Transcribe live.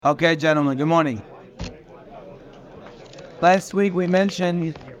Okay, gentlemen, good morning. Last week we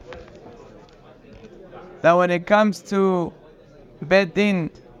mentioned that when it comes to Bet Din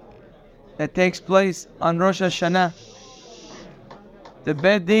that takes place on Rosh Hashanah, the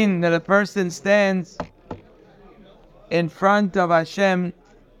Bet Din that a person stands in front of Hashem,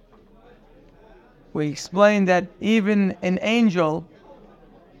 we explained that even an angel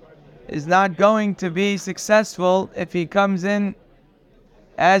is not going to be successful if he comes in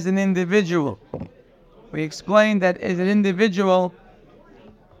as an individual. We explained that as an individual,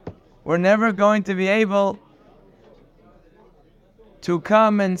 we're never going to be able to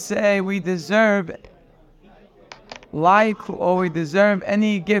come and say we deserve life or we deserve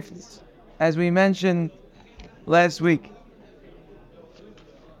any gifts, as we mentioned last week.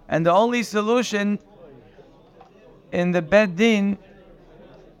 And the only solution in the Bet Din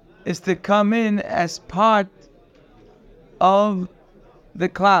is to come in as part of the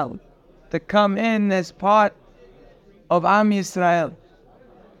cloud, to come in as part of Am Yisrael.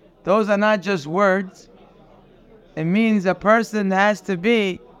 Those are not just words. It means a person has to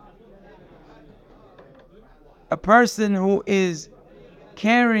be a person who is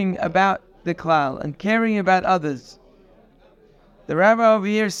caring about the cloud and caring about others. The rabbi over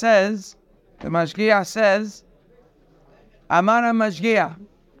here says, the Mashgiach says, Amar Mashgiach,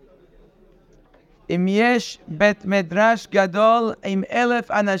 Im yesh bet midrash gadol im 1,000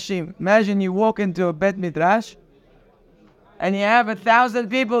 anashim. Imagine you walk into a bet midrash and you have 1,000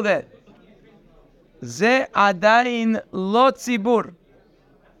 people there. Ze adayin lo tzibur.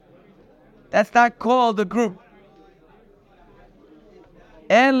 That's not called a group.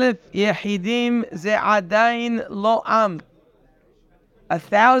 1,000 yehidim ze adayin lo am.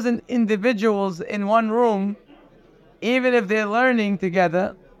 1,000 individuals in one room, even if they're learning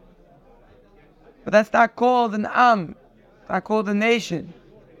together, but that's not called an am. It's not called a nation.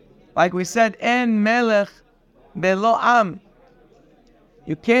 Like we said, en melech belo am.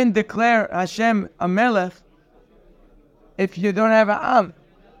 You can't declare Hashem a melech if you don't have an am.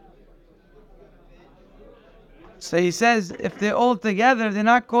 So he says, if they're all together, they're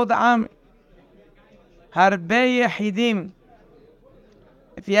not called am. Harbe yehidim.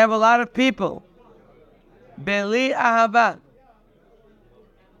 If you have a lot of people, beli ahava,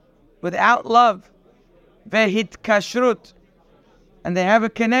 without love, vehit kashrut, and they have a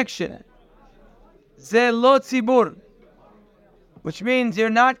connection, ze lo tzibur, which means you're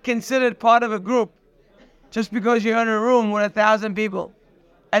not considered part of a group just because you're in a room with 1,000 people,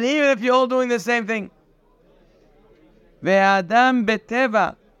 and even if you're all doing the same thing. Ve'adam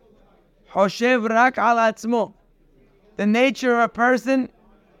beteva hoshev rak al atzmo. The nature of a person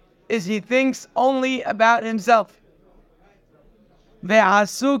is he thinks only about himself.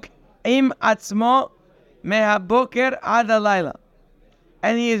 Ve'asuk im atzmo mehaboker ad halayla.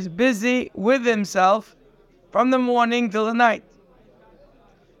 And he is busy with himself from the morning till the night.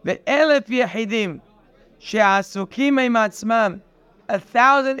 Ve'elef yehidim she'asukim im atzmam.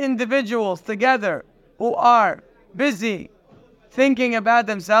 1,000 individuals together who are busy thinking about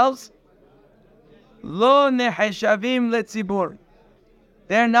themselves. Lo neheshavim letzibur.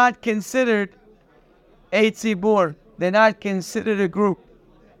 They're not considered a tzibur. They're not considered a group.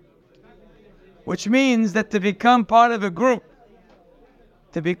 Which means that to become part of a group,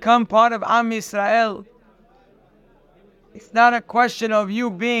 to become part of Am Yisrael, it's not a question of you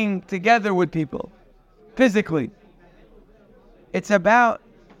being together with people physically. It's about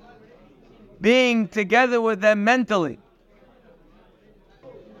being together with them mentally.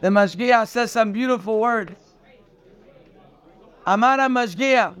 The Mashgiach says some beautiful words. Amar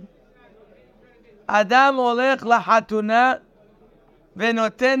Mashgiach, Adam olech lahatuna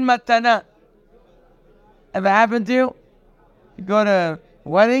venoten matana. Ever happened to you? You go to a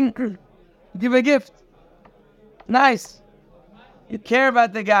wedding, you give a gift. Nice. You care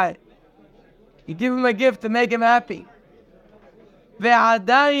about the guy. You give him a gift to make him happy.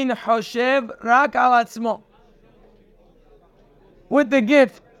 Ve'adayin hoshev rak al atzmo. With the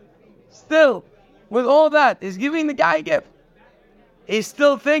gift, still, with all that, he's giving the guy a gift. He's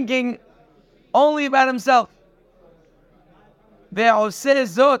still thinking only about himself. Ve'oseh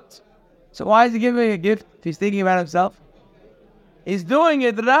zot. So why is he giving a gift if he's thinking about himself? He's doing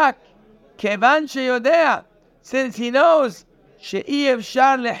it rak kevan sheyodea, since he knows she'i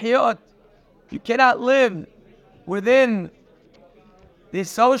efshar lehyot. You cannot live within the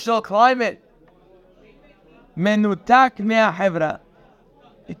social climate. Menutak me'ahevra.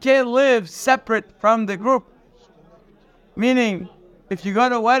 You can't live separate from the group. Meaning, if you go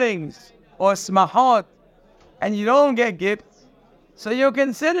to weddings or smahot and you don't get gifts, so you're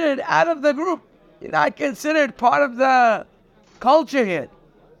considered out of the group. You're not considered part of the culture here.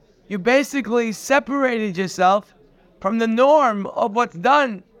 you basically separated yourself from the norm of what's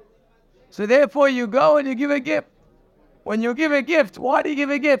done. So therefore you go and you give a gift. When you give a gift, why do you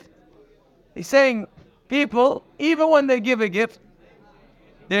give a gift? He's saying people, even when they give a gift,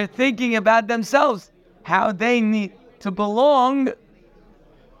 they're thinking about themselves, how they need to belong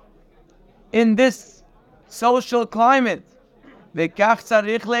in this social climate. What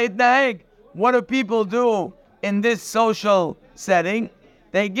do people do in this social setting?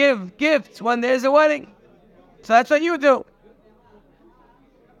 They give gifts when there's a wedding. So that's what you do.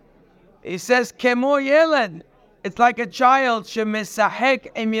 He says, Kemo Yeled. It's like a child.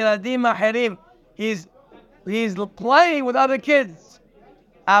 Shemisahek im yeladim acherim. He's playing with other kids.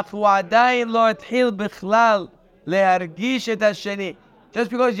 Afu adayin lo atchil bichlal lehargish et hasheni.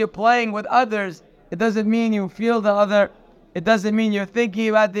 Just because you're playing with others, it doesn't mean you feel the other. It doesn't mean you're thinking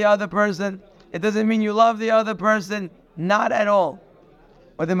about the other person. It doesn't mean you love the other person. Not at all.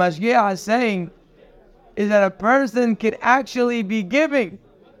 What the Mashgiach is saying is that a person could actually be giving.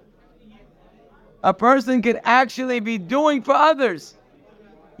 A person could actually be doing for others.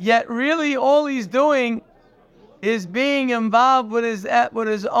 Yet really all he's doing is being involved with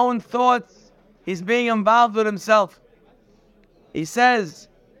his own thoughts. He's being involved with himself. He says,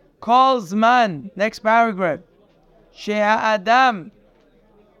 Kol Zman, next paragraph, She'a'adam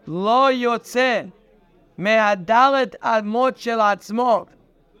lo yotze me'adalet amot shel atzmo.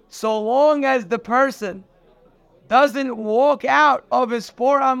 So long as the person doesn't walk out of his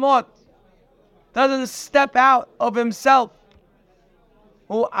 4 amot, doesn't step out of himself,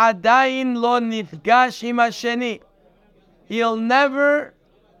 hu adayin lo nifgash im hasheni. He'll never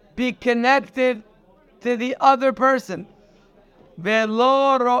be connected to the other person.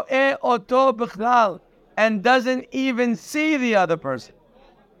 Ve'lo ro'eh oto bichlal, and doesn't even see the other person.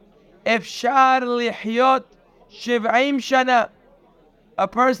 Efshar lihyot 70 shana. A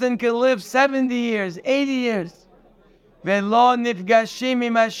person can live 70 years, 80 years. Ve'lo nifgashim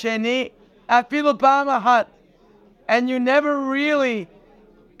im hasheni. Afilu pa'am ahat, and you never really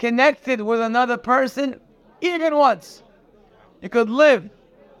connected with another person, even once. You could live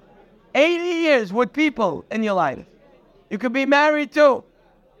 80 years with people in your life. You could be married too.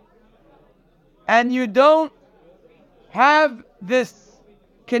 And you don't have this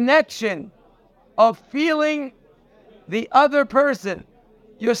connection of feeling the other person.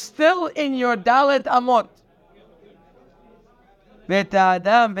 You're still in your Dalet Amot.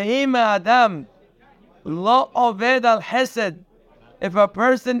 Adam, Adam, lo oved al hesed. If a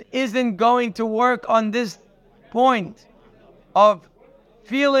person isn't going to work on this point of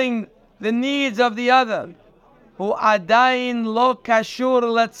feeling the needs of the other, hu adayin lo kashur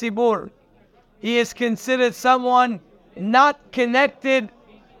letzibur. He is considered someone not connected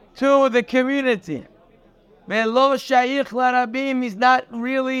to the community. Velo shayich larabim, is not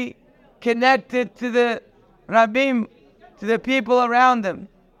really connected to the rabim, to the people around him.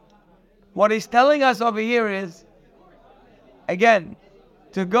 What he's telling us over here is, again,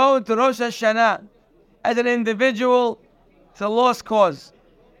 to go to Rosh Hashanah as an individual, it's a lost cause.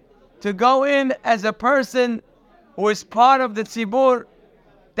 To go in as a person who is part of the tzibur,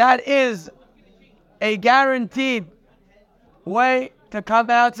 that is a guaranteed way to come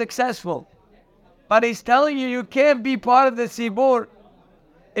out successful. But he's telling you, you can't be part of the tzibur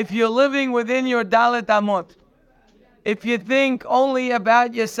if you're living within your Dalet Amot. If you think only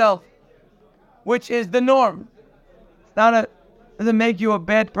about yourself, which is the norm. Doesn't make you a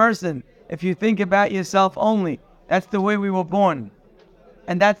bad person if you think about yourself only. That's the way we were born.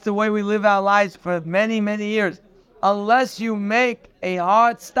 And that's the way we live our lives for many, many years. Unless you make a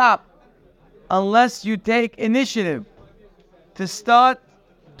hard stop, unless you take initiative to start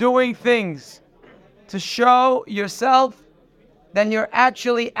doing things to show yourself that you're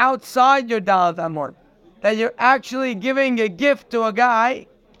actually outside your Dalet Amot, that you're actually giving a gift to a guy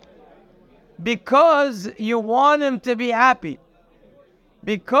because you want him to be happy,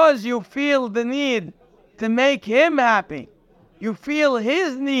 because you feel the need to make him happy, you feel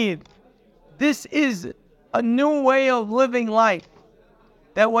his need. This is a new way of living life,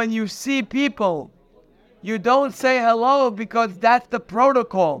 that when you see people, you don't say hello because that's the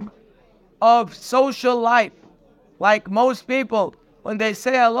protocol of social life. Like most people, when they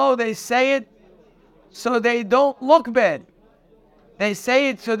say hello, they say it so they don't look bad. They say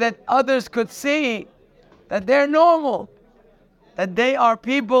it so that others could see that they're normal, that they are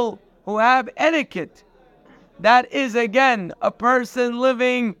people who have etiquette. That is, again, a person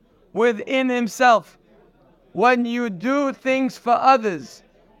living within himself. When you do things for others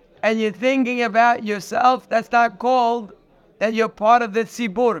and you're thinking about yourself, that's not called that you're part of the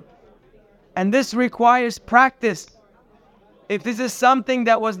tzibur. And this requires practice. If this is something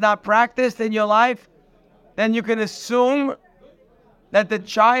that was not practiced in your life, then you can assume that the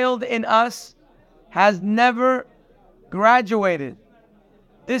child in us has never graduated.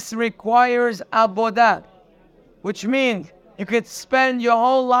 This requires abodah, which means you could spend your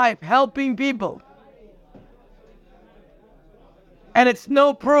whole life helping people. And it's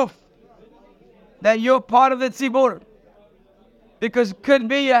no proof that you're part of the tzibur. Because it could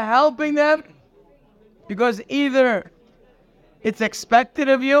be you're helping them because either it's expected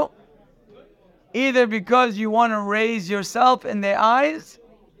of you, either because you want to raise yourself in their eyes,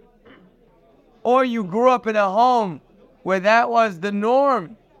 or you grew up in a home where that was the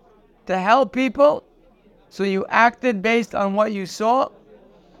norm to help people, so you acted based on what you saw.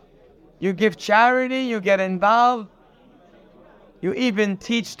 You give charity, you get involved, you even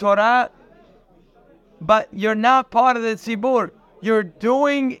teach Torah, but you're not part of the tzibur. You're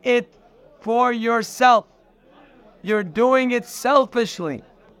doing it for yourself. You're doing it selfishly.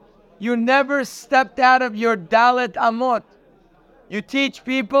 You never stepped out of your Dalet Amot. You teach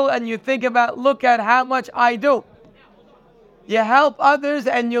people and you think about, look at how much I do. You help others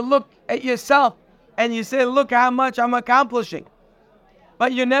and you look at yourself and you say, look how much I'm accomplishing.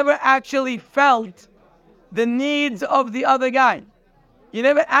 But you never actually felt the needs of the other guy. You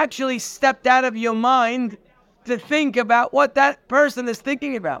never actually stepped out of your mind to think about what that person is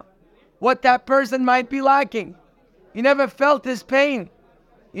thinking about, what that person might be lacking. You never felt his pain.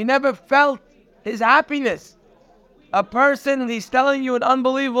 You never felt his happiness. A person, he's telling you an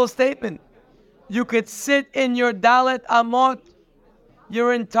unbelievable statement. You could sit in your Dalet Amot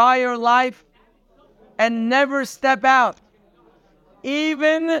your entire life and never step out.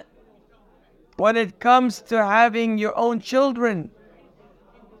 Even when it comes to having your own children.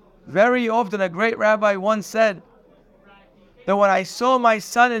 Very often, a great rabbi once said that when I saw my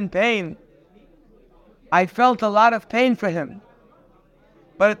son in pain, I felt a lot of pain for him.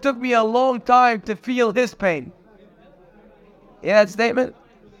 But it took me a long time to feel his pain. You hear that statement?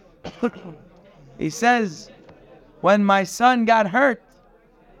 He says, when my son got hurt,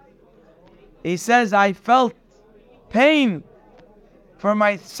 he says, I felt pain for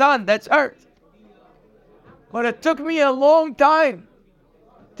my son that's hurt. But it took me a long time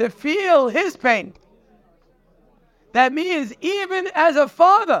to feel his pain. That means even as a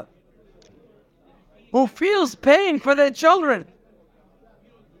father who feels pain for their children,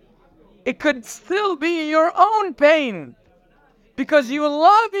 it could still be your own pain because you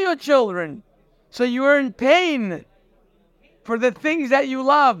love your children. So you are in pain for the things that you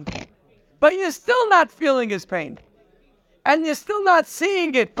love, but you're still not feeling his pain. And you're still not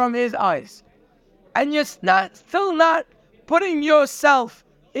seeing it from his eyes. And you're still not putting yourself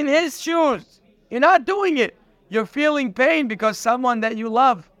in his shoes. You're not doing it. You're feeling pain because someone that you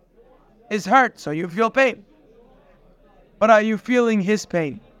love is hurt, so you feel pain. But are you feeling his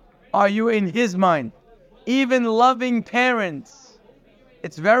pain? Are you in his mind? Even loving parents,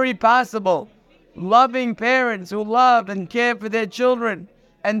 it's very possible. Loving parents who love and care for their children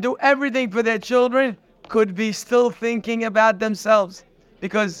and do everything for their children could be still thinking about themselves,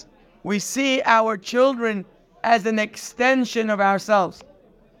 because we see our children as an extension of ourselves.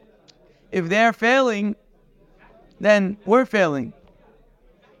 If they're failing, then we're failing.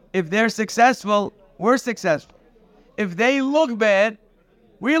 If they're successful, we're successful. If they look bad,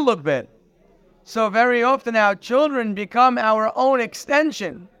 we look bad. So very often our children become our own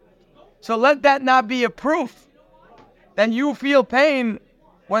extension. So let that not be a proof that you feel pain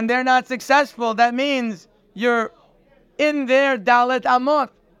when they're not successful. That means you're in their Dalet Amot,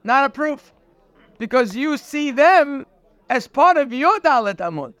 not a proof. Because you see them as part of your Dalet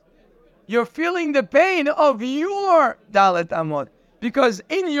Amot. You're feeling the pain of your Dalet Amot. Because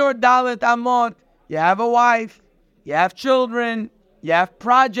in your Dalet Amot, you have a wife, you have children, you have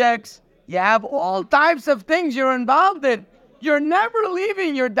projects, you have all types of things you're involved in. You're never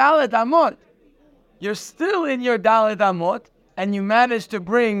leaving your Dalet Amot. You're still in your Dalet Amot, and you manage to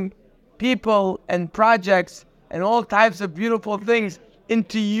bring people and projects and all types of beautiful things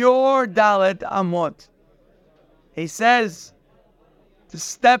into your Dalet Amot. He says to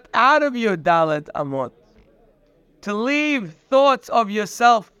step out of your Dalet Amot, to leave thoughts of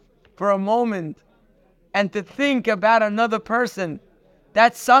yourself for a moment and to think about another person.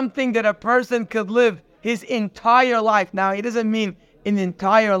 That's something that a person could live his entire life. Now, he doesn't mean an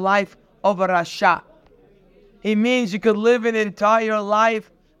entire life of a Rasha. He means you could live an entire life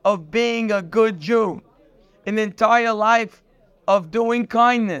of being a good Jew, an entire life of doing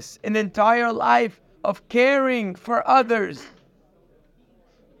kindness, an entire life of caring for others.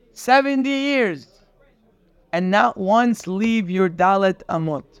 70 years. And not once leave your Dalet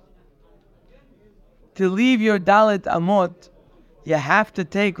Amot. To leave your Dalet Amot You have to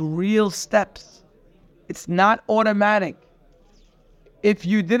take real steps. It's not automatic. If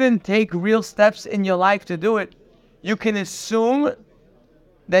you didn't take real steps in your life to do it, you can assume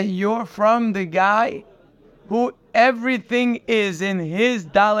that you're from the guy who everything is in his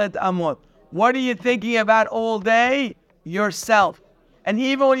Dalet Amot. What are you thinking about all day? Yourself. And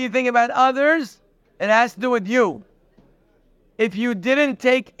even when you think about others, it has to do with you. If you didn't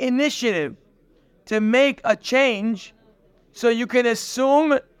take initiative to make a change, so you can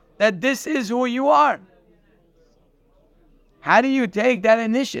assume that this is who you are. How do you take that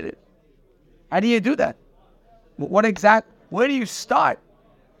initiative? How do you do that? Where do you start?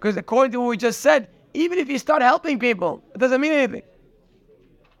 Because according to what we just said, even if you start helping people, it doesn't mean anything.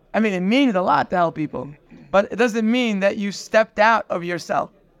 I mean, it means a lot to help people, but it doesn't mean that you stepped out of yourself.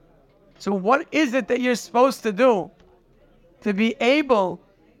 So what is it that you're supposed to do to be able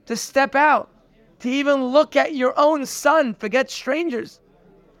to step out, to even look at your own son, forget strangers,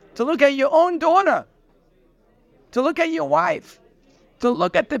 to look at your own daughter, to look at your wife, to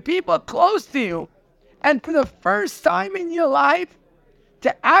look at the people close to you, and for the first time in your life,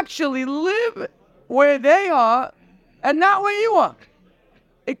 to actually live where they are and not where you are.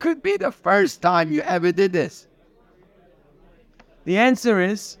 It could be the first time you ever did this. The answer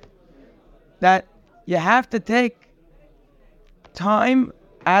is that you have to take time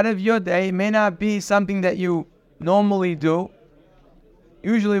out of your day. It may not be something that you normally do.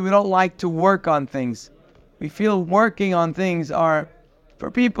 Usually we don't like to work on things. We feel working on things are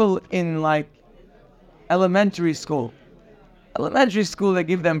for people in like elementary school. Elementary school, they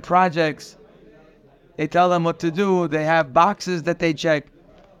give them projects. They tell them what to do. They have boxes that they check.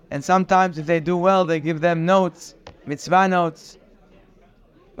 And sometimes if they do well, they give them notes, mitzvah notes.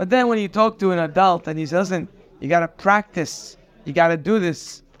 But then when you talk to an adult and he says, listen, you got to practice. You got to do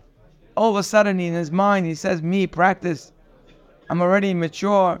this. All of a sudden in his mind, he says, me, practice. I'm already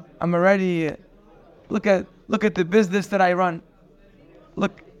mature. I'm already, look at the business that I run.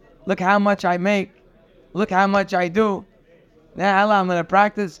 Look how much I make. Look how much I do. Now I'm going to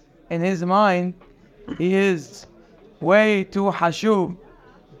practice. In his mind, he is way too hashub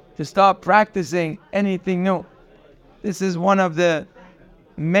to start practicing anything new. This is one of the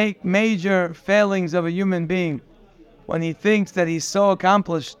major failings of a human being, when he thinks that he's so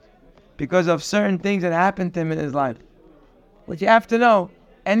accomplished because of certain things that happened to him in his life. But you have to know,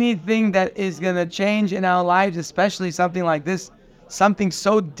 anything that is going to change in our lives, especially something like this, something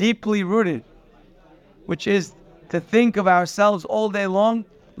so deeply rooted, which is to think of ourselves all day long.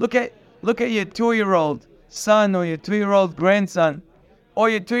 Look at your 2-year-old son or your 2-year-old grandson or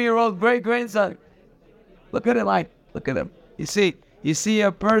your 2-year-old great-grandson. Look at him. You see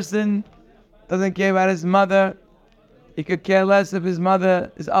a person doesn't care about his mother. He could care less if his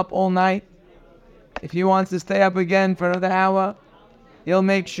mother is up all night. If he wants to stay up again for another hour, he'll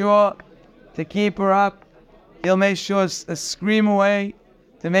make sure to keep her up. He'll make sure to scream away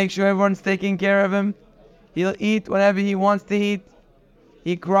to make sure everyone's taking care of him. He'll eat whenever he wants to eat.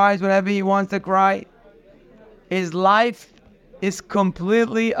 He cries whenever he wants to cry. His life is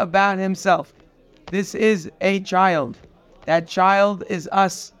completely about himself. This is a child. That child is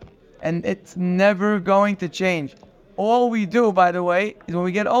us. And it's never going to change. All we do, by the way, is when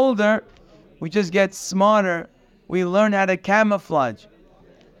we get older, we just get smarter. We learn how to camouflage.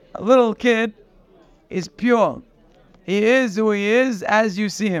 A little kid is pure. He is who he is as you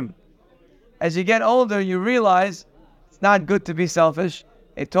see him. As you get older, you realize it's not good to be selfish.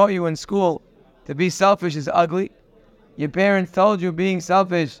 They taught you in school to be selfish is ugly. Your parents told you being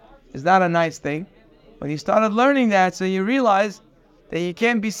selfish is not a nice thing. When you started learning that, so you realize that you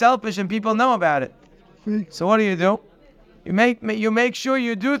can't be selfish and people know about it. So what do? You make sure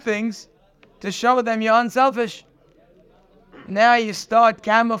you do things to show them you're unselfish. Now you start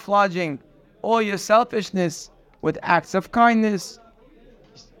camouflaging all your selfishness with acts of kindness.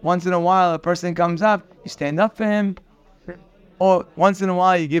 Once in a while, a person comes up, you stand up for him. Or once in a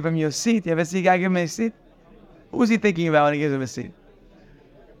while, you give him your seat. You ever see a guy give him a seat? Who's he thinking about when he gives him a seat?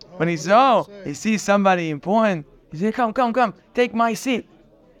 When he sees somebody important, he says, come, take my seat.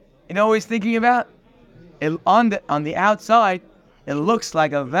 You know what he's thinking about? On the outside, it looks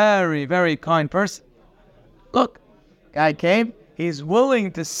like a very, very kind person. Look, guy came, he's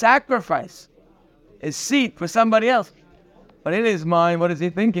willing to sacrifice his seat for somebody else. But in his mind, what is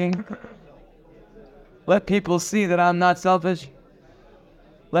he thinking? Let people see that I'm not selfish.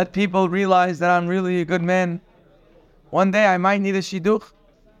 Let people realize that I'm really a good man. One day I might need a shidduch.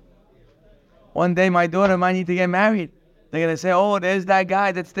 One day my daughter might need to get married. They're going to say, oh, there's that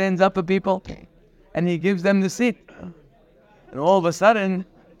guy that stands up for people. And he gives them the seat. And all of a sudden,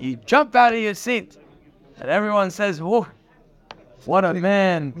 you jump out of your seat. And everyone says, whoa, What a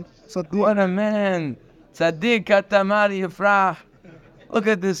man. What a man. Tzaddik katamar yifrach. Look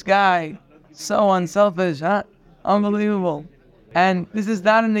at this guy. So unselfish, huh? Unbelievable. And this is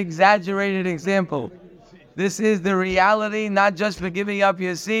not an exaggerated example. This is the reality, not just for giving up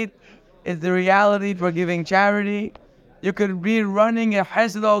your seat. It's the reality for giving charity. You could be running a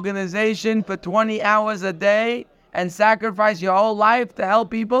Hesed organization for 20 hours a day and sacrifice your whole life to help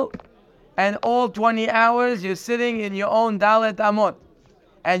people. And all 20 hours you're sitting in your own Dalet Amot.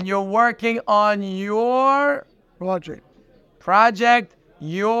 And you're working on your project,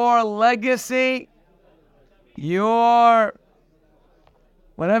 your legacy, your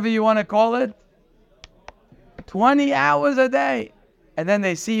whatever you want to call it. 20 hours a day. And then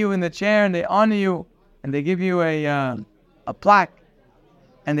they see you in the chair and they honor you and they give you a plaque.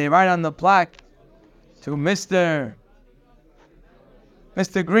 And they write on the plaque to Mr.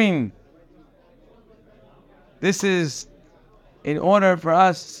 Green. This is in order for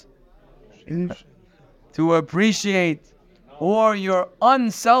us to appreciate all your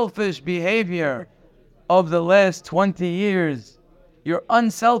unselfish behavior of the last 20 years. Your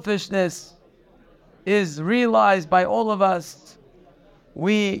unselfishness is realized by all of us.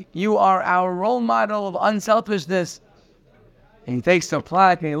 You are our role model of unselfishness. And he takes the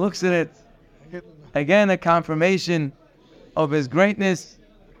plaque and he looks at it. Again, a confirmation of his greatness.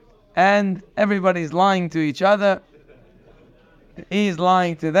 And everybody's lying to each other. He's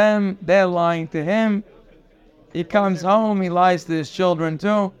lying to them. They're lying to him. He comes home. He lies to his children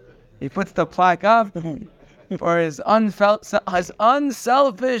too. He puts the plaque up for his unselfish,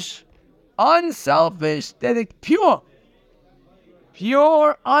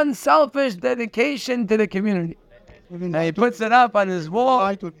 pure, unselfish dedication to the community. And he puts it up on his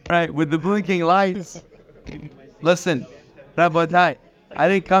wall, right, with the blinking lights. Listen, Rabotai, I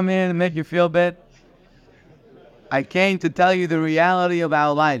didn't come here to make you feel bad. I came to tell you the reality of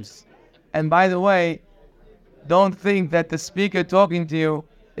our lives. And by the way, don't think that the speaker talking to you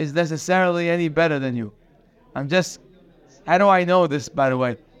is necessarily any better than you. How do I know this, by the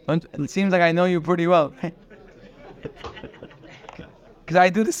way? It seems like I know you pretty well. Because I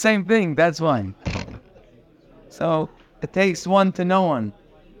do the same thing, that's why. So, it takes one to know one.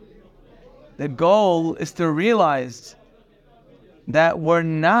 The goal is to realize that we're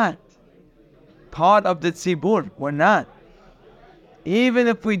not part of the tzibur. We're not. Even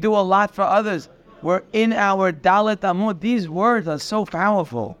if we do a lot for others, we're in our Dalet Amot. These words are so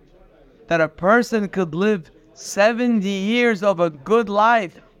powerful that a person could live 70 years of a good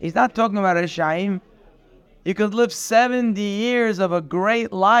life. He's not talking about a shaim. You could live 70 years of a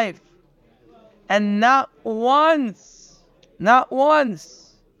great life. And not once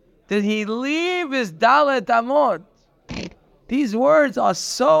did he leave his Dalet Amot. These words are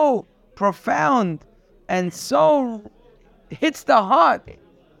so profound and so hits the heart.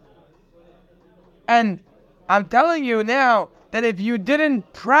 And I'm telling you now that if you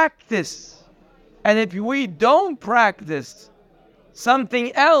didn't practice, and if we don't practice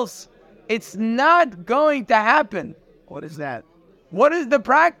something else, it's not going to happen. What is that? What is the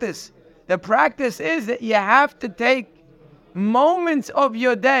practice? The practice is that you have to take moments of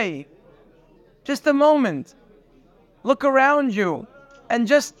your day, just a moment. Look around you and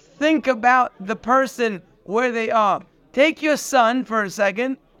just think about the person where they are. Take your son for a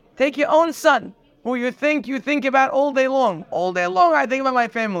second. Take your own son, who you think about all day long. All day long I think about my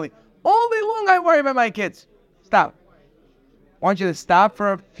family. All day long I worry about my kids. Stop. I want you to stop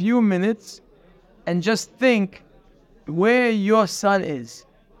for a few minutes and just think where your son is.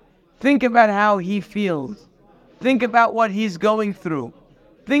 Think about how he feels. Think about what he's going through.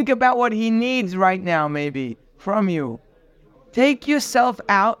 Think about what he needs right now, maybe, from you. Take yourself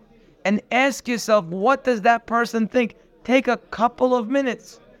out and ask yourself, what does that person think? Take a couple of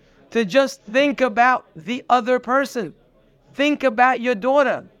minutes to just think about the other person. Think about your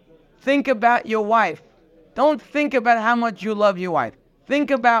daughter. Think about your wife. Don't think about how much you love your wife.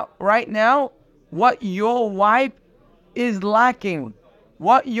 Think about right now what your wife is lacking,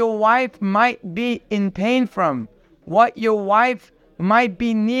 what your wife might be in pain from, what your wife might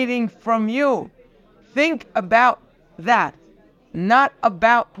be needing from you. Think about that, not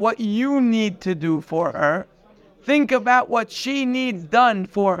about what you need to do for her. Think about what she needs done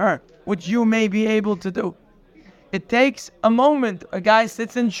for her, which you may be able to do. It takes a moment. A guy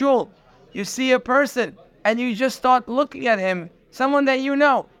sits in shul. You see a person and you just start looking at him, someone that you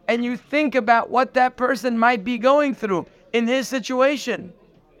know, and you think about what that person might be going through in his situation.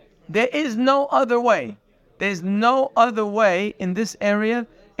 There is no other way. There's no other way in this area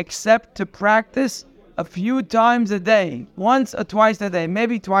except to practice a few times a day, once or twice a day.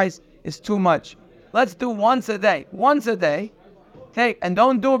 Maybe twice is too much. Let's do once a day. Once a day, Take, and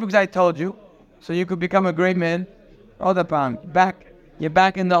don't do it because I told you, so you could become a great man. All the time, you're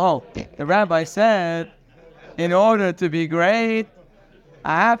back in the hole. The rabbi said, in order to be great,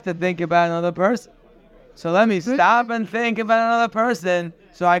 I have to think about another person. So let me stop and think about another person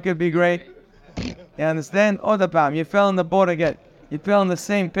so I could be great. You understand? All the time, you fell in the boat again. You fell in the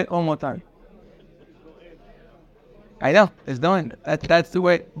same pit one more time. I know, it's doing that. That's the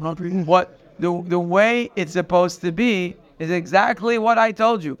way. The way it's supposed to be is exactly what I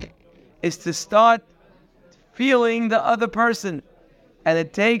told you. Is to start feeling the other person, and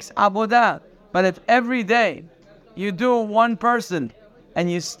it takes avodah. But if every day you do one person,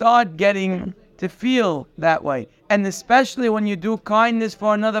 and you start getting to feel that way, and especially when you do kindness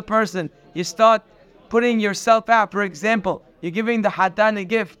for another person, you start putting yourself out. For example, you're giving the hatan a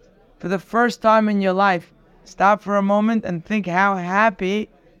gift for the first time in your life. Stop for a moment and think how happy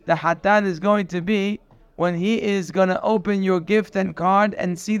the hatan is going to be when he is going to open your gift and card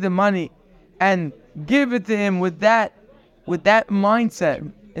and see the money and give it to him with that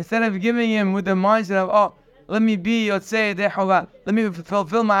mindset, instead of giving him with the mindset of, oh, let me be yotzei yedei chova, let me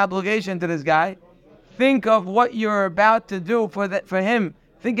fulfill my obligation to this guy. Think of what you're about to do for him.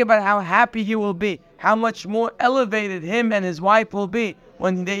 Think about how happy he will be, how much more elevated him and his wife will be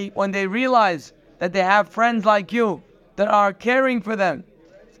when they realize that they have friends like you that are caring for them.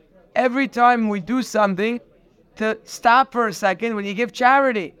 Every time we do something, to stop for a second. When you give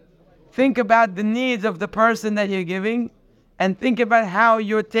charity, think about the needs of the person that you're giving, and think about how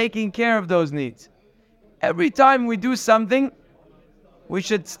you're taking care of those needs. Every time we do something, we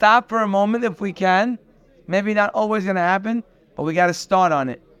should stop for a moment if we can. Maybe not always going to happen, but we got to start on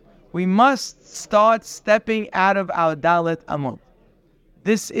it. We must start stepping out of our dalet amot.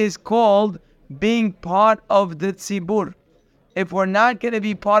 This is called being part of the tzibur. If we're not going to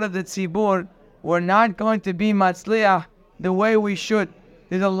be part of the tzibur, we're not going to be matzliach the way we should.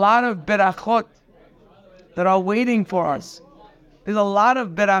 There's a lot of berachot that are waiting for us. There's a lot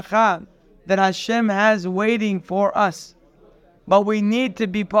of berachah that Hashem has waiting for us. But we need to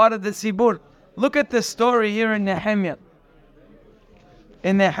be part of the tzibur. Look at the story here in Nehemiah.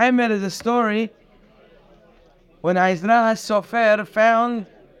 In Nehemiah there's a story when Ezra HaSofer found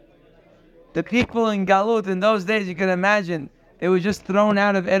the people in Galut. In those days, you can imagine, they were just thrown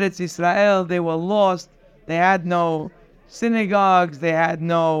out of Eretz Israel. They were lost. They had no synagogues. They had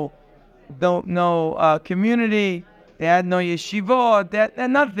no community. They had no yeshivot. They had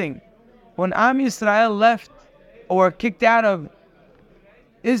nothing. When Am Yisrael left or were kicked out of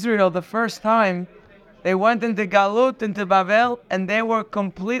Israel the first time, they went into Galut, into Babel, and they were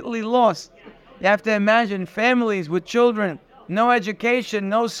completely lost. You have to imagine families with children, no education,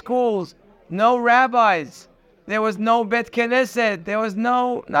 no schools, no rabbis. There was no Bet Knesset. There was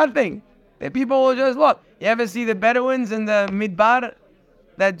nothing. The people were just lost. You ever see the Bedouins in the Midbar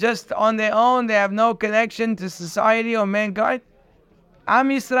that just on their own, they have no connection to society or mankind? Am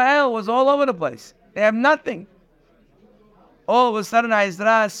Yisrael was all over the place. They have nothing. All of a sudden,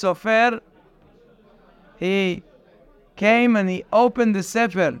 Ezra Sofer, he came and he opened the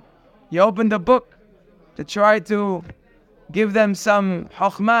Sefer. He opened the book to try to give them some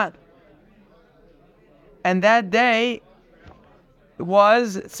chokhmah. And that day it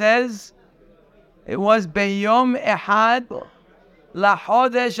was Beyom Ehad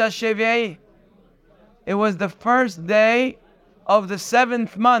LaChodesh HaShevi'i. It was the first day of the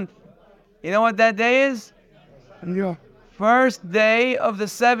 7th month. You know what that day is? Yeah. First day of the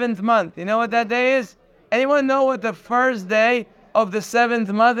 7th month. You know what that day is? Anyone know what the first day of the 7th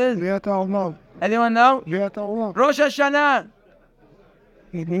month is? B'riat ha'olam. Anyone know? B'riat ha'olam. Rosh Hashanah.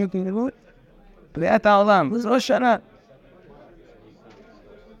 B'riat ha'olam. Rosh Hashanah.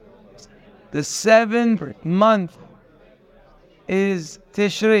 The 7th month is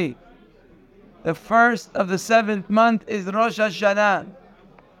Tishri. The first of the 7th month is Rosh Hashanah.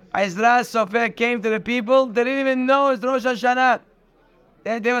 Ezra Sofer came to the people. They didn't even know it's Rosh Hashanah.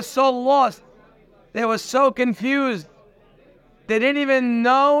 They were so lost. They were so confused. They didn't even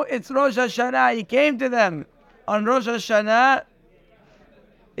know it's Rosh Hashanah. He came to them on Rosh Hashanah.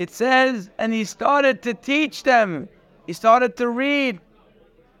 It says, and he started to teach them. He started to read,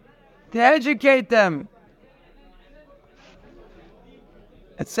 to educate them.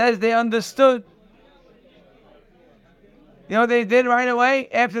 It says they understood. You know what they did right away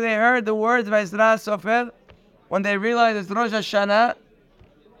after they heard the words of Ezra Sofer? When they realized it's Rosh Hashanah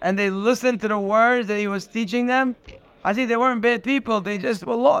and they listened to the words that he was teaching them, I see they weren't bad people, they just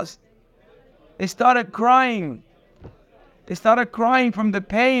were lost. They started crying. They started crying from the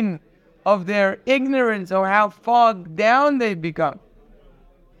pain of their ignorance or how fogged down they've become.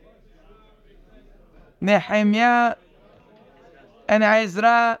 Nehemiah and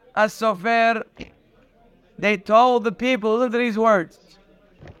Ezra as-Sofer, they told the people, look at these words.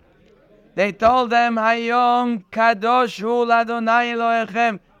 They told them, Hayom Kadosh Hu Ladonai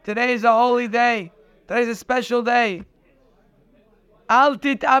Elohechem. Today is a holy day. Today is a special day. Al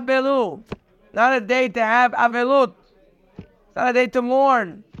Tit'abelu. Not a day to have avelut. It's not a day to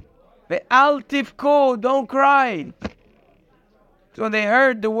mourn. Ve'al Tifku. Don't cry. So when they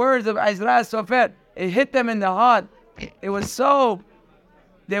heard the words of Ezra as-Sofer, it hit them in the heart. They were so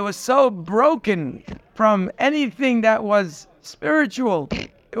broken from anything that was spiritual.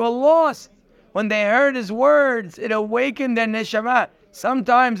 They were lost. When they heard his words, it awakened their neshama.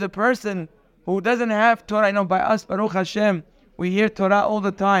 Sometimes a person who doesn't have Torah, I know by us, Baruch Hashem, we hear Torah all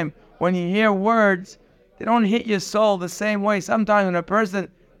the time. When you hear words, they don't hit your soul the same way. Sometimes when a person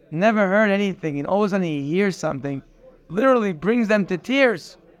never heard anything and all of a sudden he hears something, literally brings them to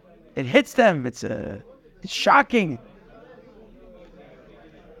tears. It hits them. It's shocking.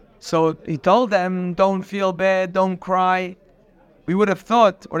 So he told them, don't feel bad, don't cry. We would have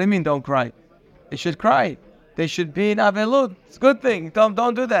thought, what do you mean don't cry? They should cry. They should be in avelut. It's a good thing. Don't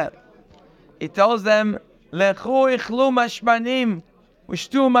do that. He tells them, Lechu ichlu mashmanim,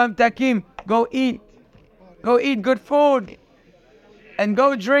 ushtu mamtakim. Go eat. Go eat good food. And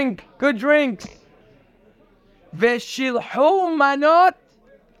go drink good drinks. Veshilhu manot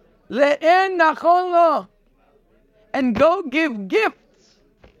le'en nachon lo. And go give gifts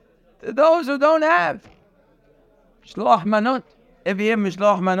to those who don't have. Shloach manot. If you hear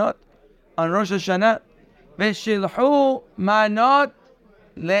Mishloach manot on Rosh Hashanah, Veshilhu manot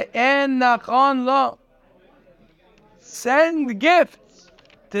le'en nachon lo. Send gifts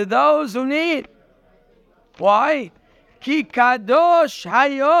to those who need. Why? Ki kadosh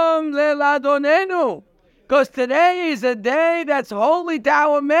hayom le'ladonenu. Because today is a day that's holy to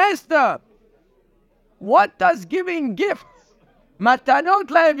our Master. What does giving gifts, matanot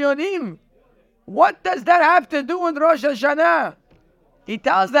le'evyonim, what does that have to do with Rosh Hashanah? He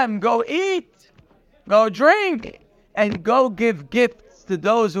tells them, go eat, go drink, and go give gifts to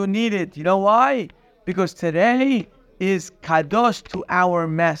those who need it. You know why? Because today is kadosh to our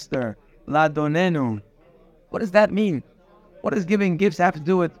Master, ladonenu. What does that mean? What does giving gifts have to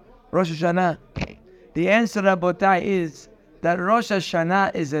do with Rosh Hashanah? The answer, Rabotai, is that Rosh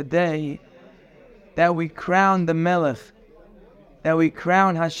Hashanah is a day that we crown the Melech, that we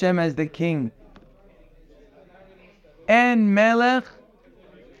crown Hashem as the King. And Melech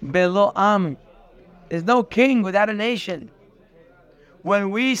belo am. There's no king without a nation.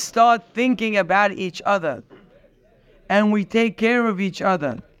 When we start thinking about each other, and we take care of each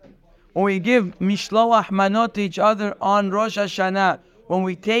other, when we give mishloach manot to each other on Rosh Hashanah, when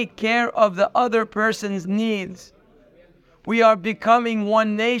we take care of the other person's needs, we are becoming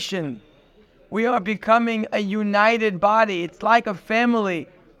one nation. We are becoming a united body. It's like a family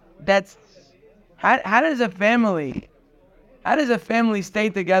that's... How does a family stay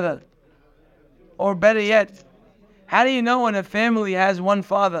together? Or better yet, how do you know when a family has one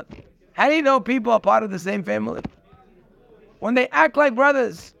father? How do you know people are part of the same family? When they act like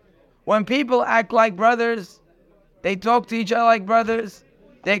brothers. When people act like brothers, they talk to each other like brothers.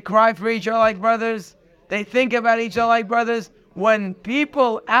 They cry for each other like brothers. They think about each other like brothers. When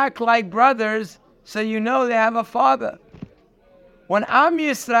people act like brothers, so you know they have a father. When Am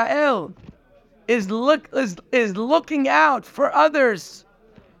Yisrael is looking out for others,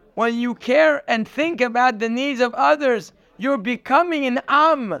 when you care and think about the needs of others, you're becoming an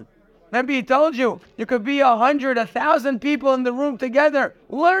Am. Remember he told you, you could be 100, 1,000 people in the room together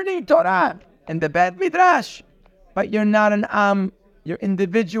learning Torah and the Beit Midrash. But you're not an Am, you're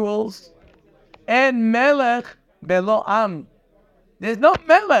individuals. And Melech belo Am. There's no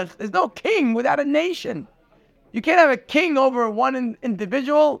Melech, there's no king without a nation. You can't have a king over one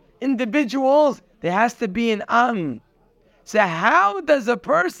individual. Individuals, there has to be an Am. So how does a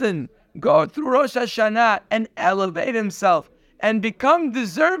person go through Rosh Hashanah and elevate himself and become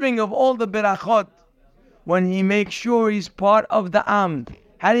deserving of all the berachot when he makes sure he's part of the Am?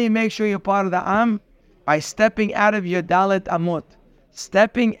 How do you make sure you're part of the Am? By stepping out of your Dalet Amot.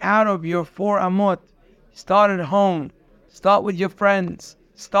 Stepping out of your 4 Amot. Start at home. Start with your friends.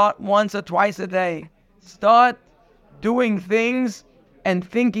 Start once or twice a day. Start doing things and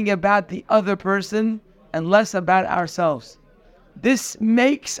thinking about the other person and less about ourselves. This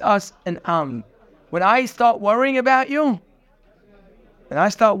makes us an Am. When I start worrying about you,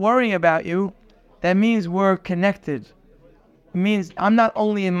 that means we're connected. It means I'm not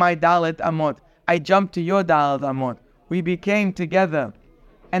only in my Dalet Amot, I jumped to your Dalet Amot. We became together.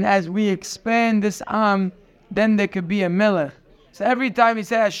 And as we expand this Am, then there could be a Melech. So every time you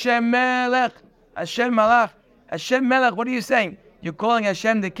say Hashem Melech, Hashem Malach, Hashem Melech, what are you saying? You're calling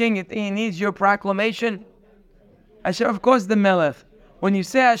Hashem the king, he needs your proclamation. Hashem, of course, the Melech. When you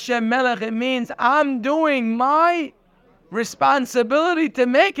say Hashem Melech, it means I'm doing my responsibility to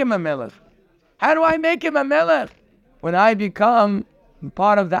make him a Melech. How do I make him a Melech? When I become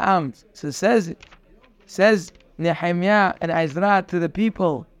part of the Am. So says Nehemiah and Ezra to the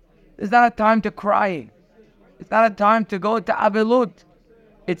people, it's not a time to cry. It's not a time to go to Abelut.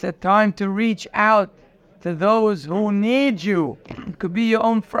 It's a time to reach out to those who need you. It could be your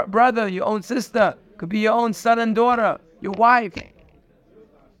own brother, your own sister. It could be your own son and daughter, your wife.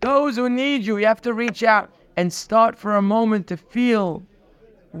 Those who need you, you have to reach out and start for a moment to feel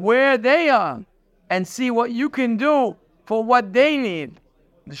where they are and see what you can do for what they need.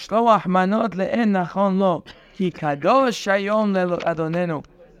 לשלוח מנות לאין נכון לו, כי קדוש היום לאדוננו.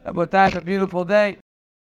 Rabotai, have a beautiful day.